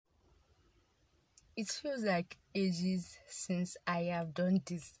It feels like ages since I have done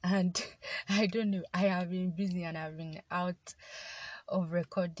this, and I don't know. I have been busy and I've been out of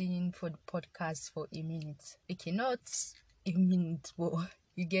recording for the podcast for a minute. Okay, not a minute, but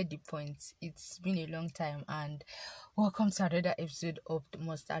you get the point. It's been a long time, and welcome to another episode of the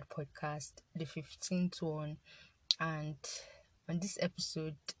Mustard Podcast, the 15th one. And on this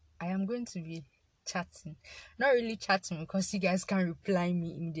episode, I am going to be chatting. Not really chatting because you guys can reply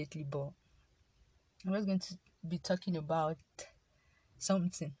me immediately, but I'm just going to be talking about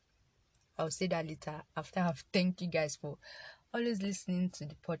something. I'll say that later after I've thanked you guys for always listening to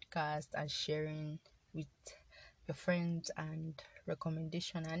the podcast and sharing with your friends and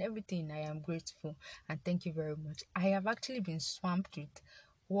recommendation and everything. I am grateful and thank you very much. I have actually been swamped with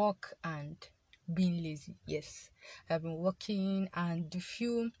work and being lazy. Yes, I've been working and the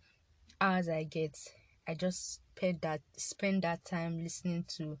few hours I get, I just spend that time listening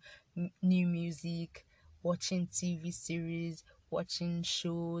to new music, watching TV series, watching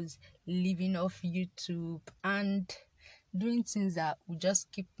shows, living off YouTube, and doing things that will just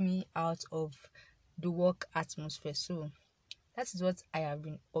keep me out of the work atmosphere. So that is what I have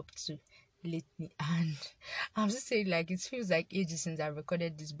been up to lately, and I'm just saying, like, it feels like ages since I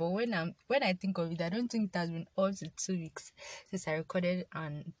recorded this, but when I think of it, I don't think it has been up to 2 weeks since I recorded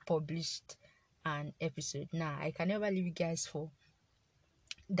and published an episode. Nah, I can never leave you guys for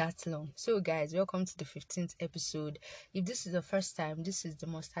that long. So, guys, welcome to the 15th episode. If this is the first time, this is the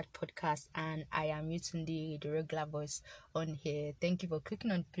Mustard Podcast, and I am Yutunde, the regular voice on here. Thank you for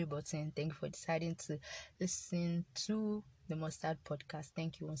clicking on the play button. Thank you for deciding to listen to the Mustard Podcast.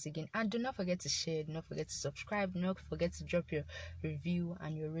 Thank you once again. And do not forget to share, do not forget to subscribe, do not forget to drop your review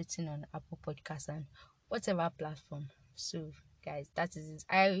and your rating on Apple Podcasts and whatever platform. So, guys, that is it.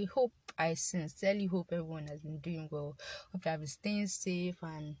 I sincerely hope everyone has been doing well. Hope you have been staying safe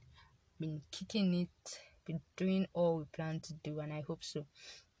and been kicking it, been doing all we plan to do, and I hope so.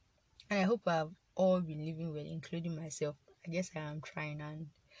 And I hope I've all been living well, including myself. I guess I am trying, and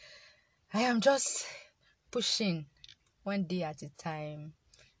I am just pushing one day at a time,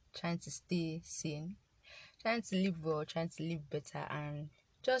 trying to stay sane, trying to live well, trying to live better, and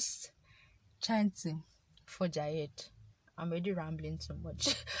just trying to forge ahead. I'm already rambling too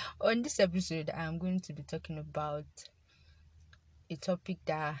much. On this episode, I'm going to be talking about a topic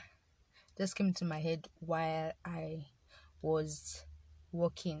that just came to my head while I was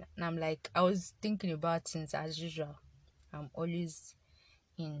working. And I was thinking about things as usual. I'm always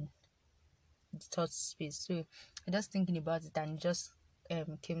in the thought space. So I just thinking about it and it just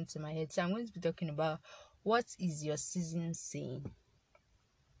came to my head. So I'm going to be talking about what is your season saying?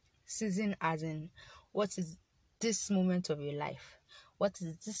 Season as in what is this moment of your life? What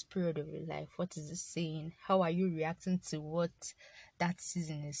is this period of your life? What is it saying? How are you reacting to what that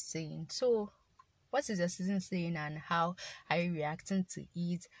season is saying? So what is your season saying and how are you reacting to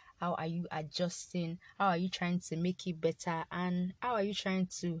it? How are you adjusting? How are you trying to make it better? And how are you trying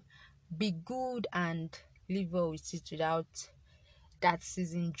to be good and live well with it without that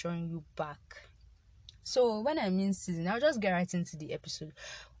season drawing you back? So when I mean season, I'll just get right into the episode.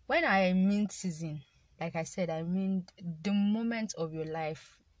 When I mean season, like I said, I mean the moment of your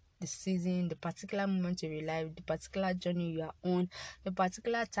life, the season, the particular moment of your life, the particular journey you are on, the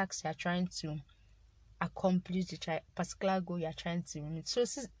particular task you are trying to accomplish, the particular goal you're trying to meet. So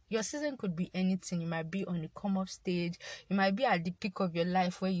your season could be anything. You might be on the come up stage. You might be at the peak of your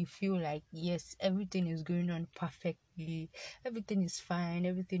life where you feel like, yes, everything is going on perfectly. Everything is fine.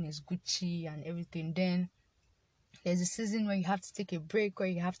 Everything is Gucci and everything. Then there's a season where you have to take a break, where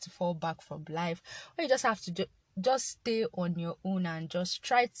you have to fall back from life, where you just have to just stay on your own and just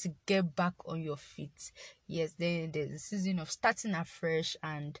try to get back on your feet. Yes, then there's a season of starting afresh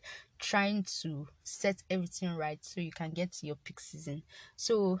and trying to set everything right so you can get to your peak season.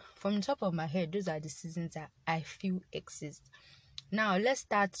 So from the top of my head, those are the seasons that I feel exist. Now let's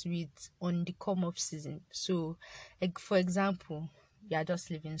start with on the come up season. So like for example, you are just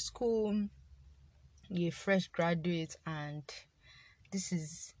leaving school, you're a fresh graduate, and this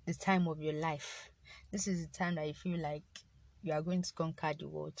is the time of your life. This is the time that you feel like you are going to conquer the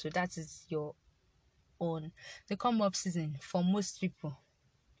world. So that is your own. The come up season for most people,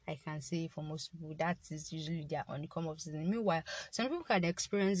 I can say for most people, that is usually their on the come up season. Meanwhile, some people can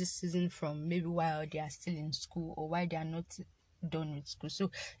experience this season from maybe while they are still in school or while they are not done with school. So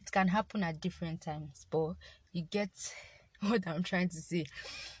it can happen at different times, but you get what I'm trying to say.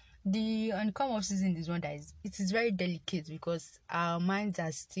 The on come season is one that it is very delicate because our minds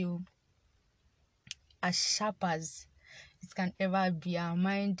are still as sharp as it can ever be. Our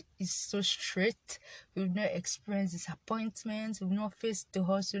mind is so straight. We've not experienced disappointments. We've not faced the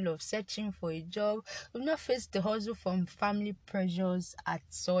hustle of searching for a job. We've not faced the hustle from family pressures at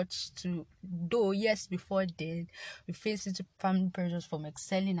such to, though yes, before then we faced it family pressures from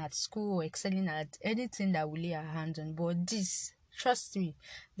excelling at school or excelling at anything that we lay our hands on. But this, trust me,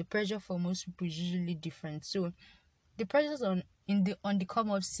 the pressure for most people is usually different. So the pressures on the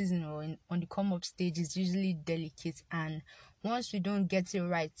come up season or on the come up stage is usually delicate, and once we don't get it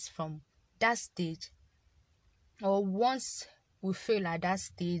right from that stage, or once we fail at that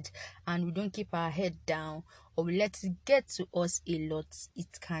stage and we don't keep our head down, or we let it get to us a lot, it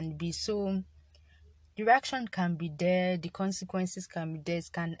can be so, the reaction can be there, the consequences can be there, it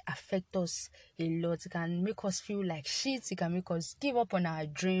can affect us a lot, it can make us feel like shit, it can make us give up on our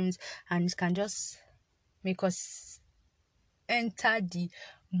dreams, and it can just make us enter the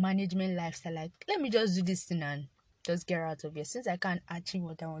management lifestyle, like, let me just do this thing and just get out of here, since I can't achieve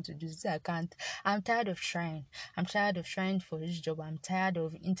what I want to do, since I can't, I'm tired of trying, for this job, I'm tired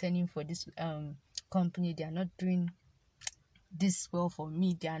of interning for this company, they are not doing this well for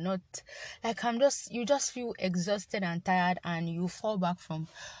me, they are not, like, you just feel exhausted and tired, and you fall back from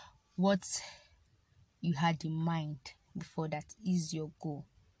what you had in mind before that is your goal.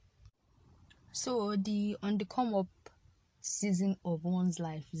 So the on the come up season of one's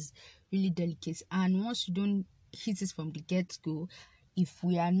life is really delicate, and once you don't hit it from the get-go, if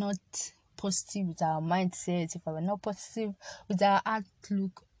we are not positive with our mindset, if we're not positive with our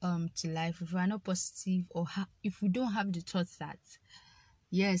outlook to life, if we are not positive, or if we don't have the thought that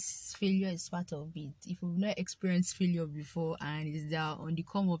yes, failure is part of it, if we've not experienced failure before and it's there on the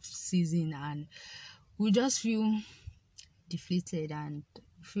come up season, and we just feel deflated and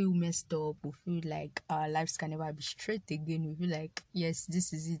feel messed up, we feel like our lives can never be straight again, we feel like, yes,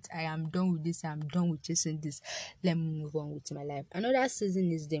 this is it, I am done with this, I'm done with chasing this, let me move on with my life. Another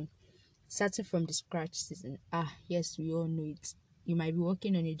season is the starting from the scratch season. Yes, we all know it. You might be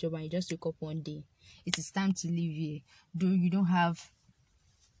working on a job and you just wake up one day, it is time to leave here, though you don't have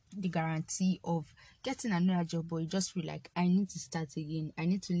the guarantee of getting another job, but you just feel like, I need to start again, I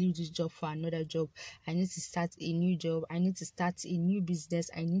need to leave this job for another job, I need to start a new job, I need to start a new business,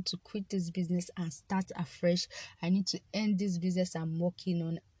 I need to quit this business and start afresh, I need to end this business I'm working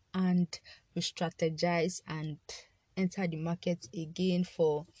on and re-strategize and enter the market again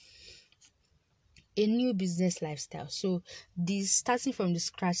for a new business lifestyle. So the starting from the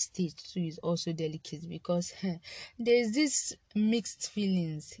scratch stage too is also delicate, because there's this mixed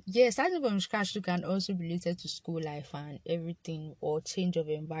feelings. Yes, starting from scratch too can also be related to school life and everything, or change of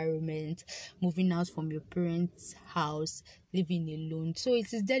environment, moving out from your parents' house, living alone. So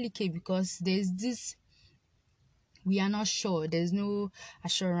it is delicate because there's this, we are not sure, there's no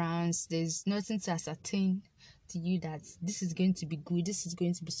assurance, there's nothing to ascertain to you that this is going to be good, this is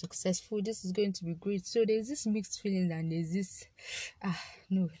going to be successful, this is going to be great. So there's this mixed feeling, and there's this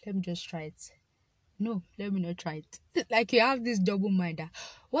no, let me just try it, no, let me not try it. Like, you have this double mind that,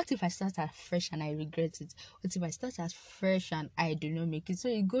 what if I start afresh and I regret it? What if I start afresh and I do not make it? So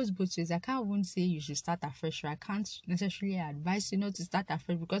it goes both ways. I can't even say you should start afresh, or I can't necessarily advise you not to start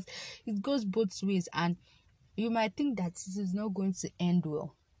afresh, because it goes both ways, and you might think that this is not going to end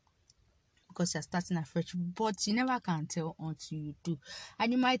well because you're starting afresh, but you never can tell until you do.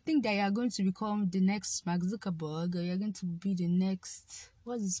 And you might think that you're going to become the next Mark Zuckerberg, or you're going to be the next,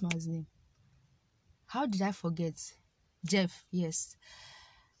 what's this man's name? How did I forget? Jeff, yes.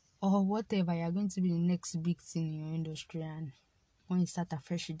 Or whatever, you're going to be the next big thing in your industry, and when you start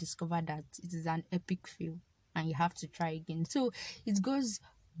afresh, you discover that it is an epic fail and you have to try again. So it goes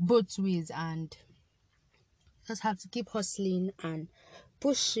both ways, and just have to keep hustling and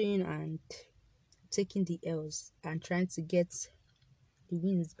pushing and taking the L's and trying to get the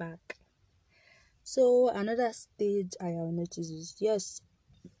wins back. So another stage I have noticed is, yes,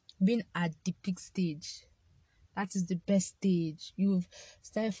 being at the peak stage. That is the best stage. You've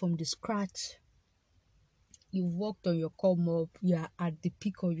started from the scratch. You've worked on your come up. You are at the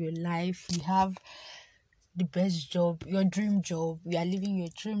peak of your life. You have the best job, your dream job. You are living your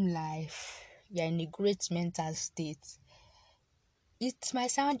dream life. You are in a great mental state. It might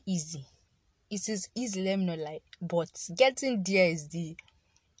sound easy. It is easy, let me not lie. But getting there is the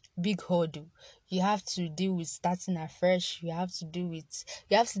big hurdle. You have to deal with starting afresh. You have to deal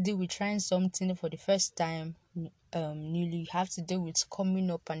with trying something for the first time. Newly, you have to deal with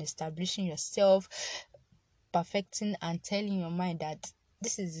coming up and establishing yourself, perfecting and telling your mind that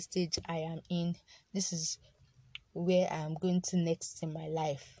this is the stage I am in. This is where I am going to next in my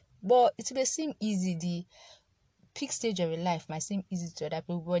life. But it may seem easy. The peak stage of your life might seem easy to other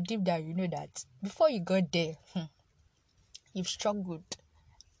people, but deep down you know that before you got there, you've struggled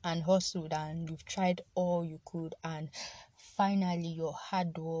and hustled and you've tried all you could, and finally your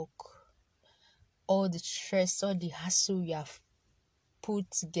hard work, all the stress, all the hassle you have put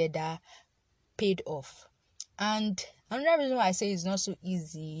together paid off. And another reason why I say it's not so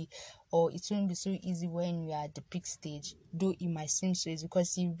easy, or it won't be so easy when you are at the peak stage, though it might seem so, is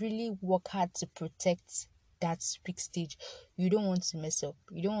because you really work hard to protect that peak stage. You don't want to mess up.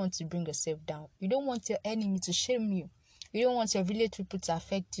 You don't want to bring yourself down. You don't want your enemy to shame you. You don't want your village people to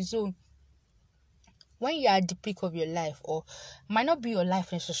affect you. So when you're at the peak of your life, or might not be your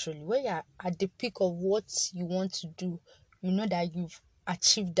life necessarily, when you're at the peak of what you want to do, you know that you've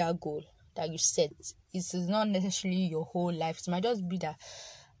achieved that goal that you set. It is not necessarily your whole life. It might just be that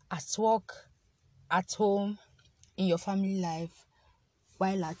at work, at home, in your family life,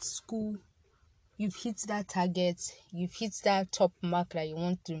 while at school, you've hit that target, you've hit that top mark that you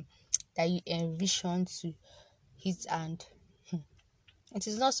want to, that you envision to hit, and it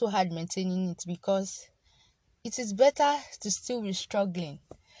is not so hard maintaining it, because it is better to still be struggling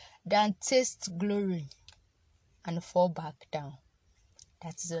than taste glory and fall back down.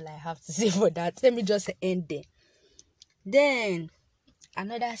 That is all I have to say for that. Let me just end there. Then,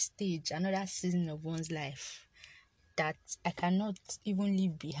 another stage, another season of one's life that I cannot even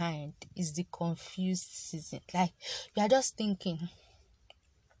leave behind is the confused season. Like, you are just thinking,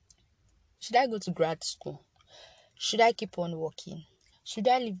 should I go to grad school? Should I keep on working? Should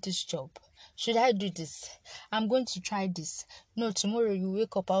I leave this job? Should I do this? I'm going to try this. No, tomorrow you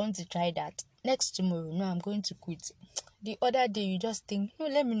wake up, I want to try that. Next tomorrow, no, I'm going to quit. The other day, you just think, no,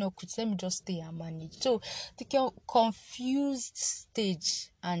 let me not quit. Let me just stay and manage. So, the confused stage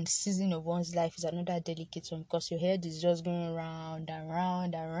and season of one's life is another delicate one, because your head is just going round and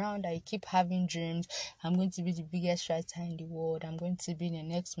round and round, and you keep having dreams. I'm going to be the biggest writer in the world. I'm going to be the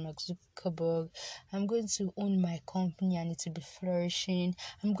next Mark Zuckerberg. I'm going to own my company and it will be flourishing.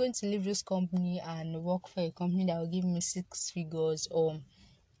 I'm going to leave this company and work for a company that will give me 6 figures, or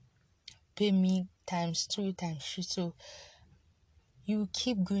pay me times 2, times 3. So you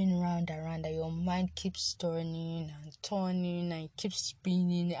keep going round and round, and your mind keeps turning and turning, and you keep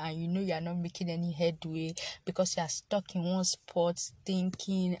spinning, and you know you're not making any headway, because you're stuck in one spot,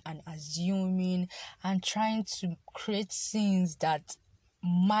 thinking and assuming and trying to create scenes that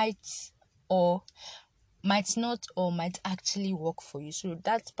might or might not, or might actually work for you. So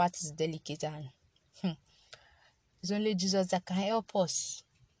that part is delicate, and it's only Jesus that can help us,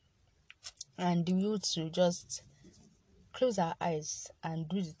 and the will to just close our eyes and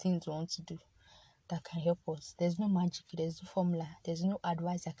do the things we want to do that can help us. There's no magic, there's no formula, there's no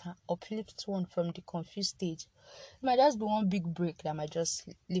advice that can uplift one from the confused stage. It might just be one big break that might just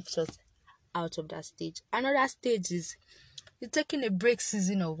lift us out of that stage. Another stage is the taking a break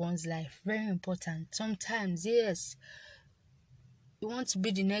season of one's life. Very important. Sometimes, yes, you want to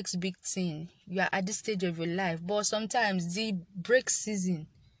be the next big thing. You are at this stage of your life, but sometimes the break season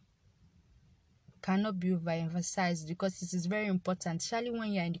cannot be overemphasized, because it is very important, especially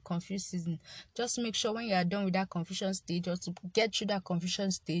when you're in the confused season. Just make sure when you are done with that confusion stage, or to get through that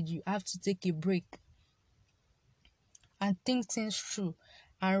confusion stage, you have to take a break and think things through,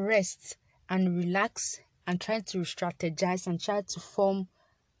 and rest and relax, and try to strategize, and try to form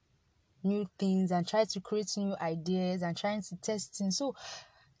new things, and try to create new ideas, and trying to test things. So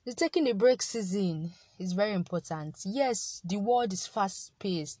the taking a break season is very important. Yes, the world is fast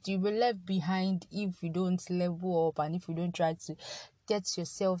paced. You'll be left behind if you don't level up, and if you don't try to get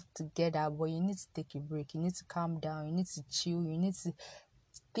yourself together. But you need to take a break. You need to calm down. You need to chill. You need to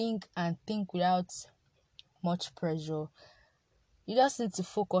think, and think without much pressure. You just need to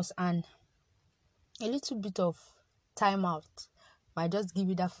focus, and a little bit of time out might just give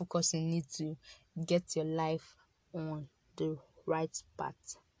you that focus you need to get your life on the right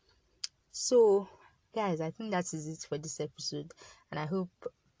path. So, guys, I think that is it for this episode, and I hope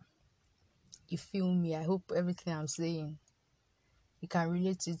you feel me. I hope everything I'm saying you can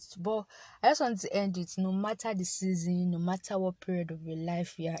relate to it. But I just want to end it. No matter the season, no matter what period of your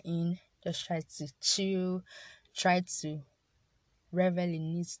life you are in, just try to chill, try to revel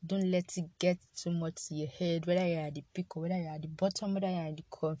in it. Don't let it get too much to your head, whether you're at the peak or whether you're at the bottom, whether you're at the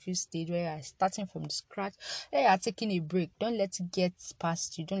confused stage, whether you're starting from the scratch, whether you're taking a break. Don't let it get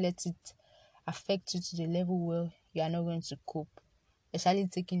past you. Don't let it affect you to the level where you are not going to cope. Especially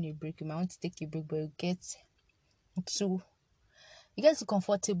taking a break. You might want to take a break, but too you get too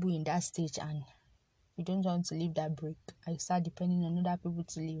comfortable in that stage, and you don't want to leave that break, and you start depending on other people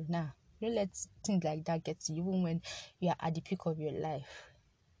to leave. Now, don't let things like that get to you. Even when you are at the peak of your life,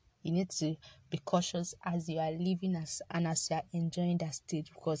 you need to be cautious as you are living, as you are enjoying that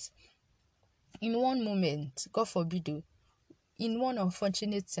stage, because in one moment, God forbid, in one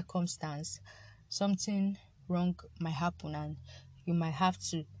unfortunate circumstance, something wrong might happen and you might have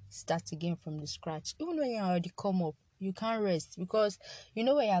to start again from the scratch. Even when you already come up, you can't rest because you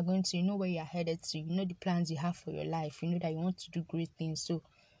know where you're going to, you know where you're headed to, you know the plans you have for your life, you know that you want to do great things. So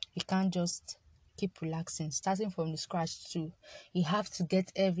you can't just keep relaxing. Starting from the scratch too, you have to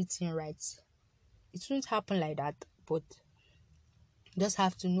get everything right. It won't happen like that, but you just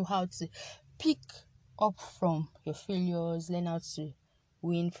have to know how to pick up from your failures, learn how to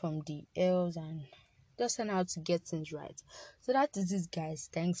win from the L's, and just learn how to get things right. So that is it, guys.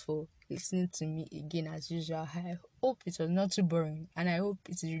 Thanks for listening to me again as usual. I hope it was not too boring and I hope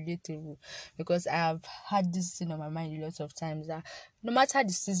it is relatable because I have had this thing on my mind a lot of times that no matter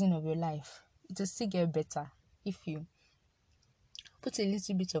the season of your life, it will still get better if you put a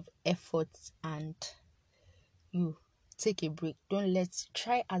little bit of effort and you take a break. Don't let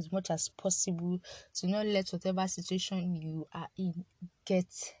try as much as possible to not let whatever situation you are in get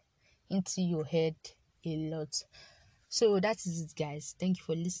into your head a lot. So that is it, guys. Thank you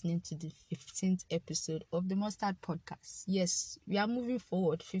for listening to the 15th episode of the Mustard Podcast. Yes, we are moving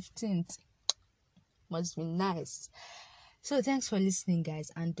forward. 15th must be nice. So thanks for listening,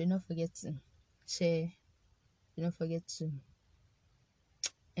 guys, and do not forget to share. Do not forget to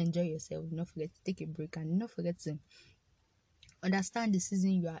enjoy yourself. Do not forget to take a break, and do not forget to understand the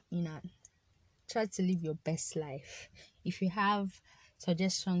season you are in and try to live your best life. If you have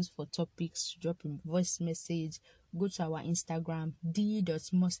suggestions for topics, drop a voice message. Go to our Instagram,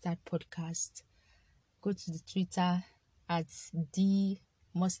 d.mustardpodcast. Go to the Twitter at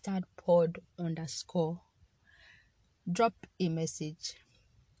dmustardpod_. Drop a message,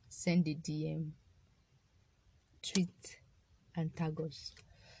 send a DM, tweet, and tag us.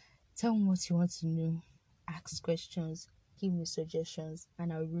 Tell me what you want to know. Ask questions. Give me suggestions.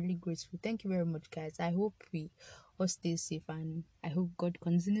 And I'll be really grateful. Thank you very much, guys. I hope we all stay safe and I hope God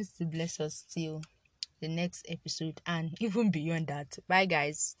continues to bless us till the next episode and even beyond that. Bye,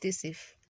 guys. Stay safe.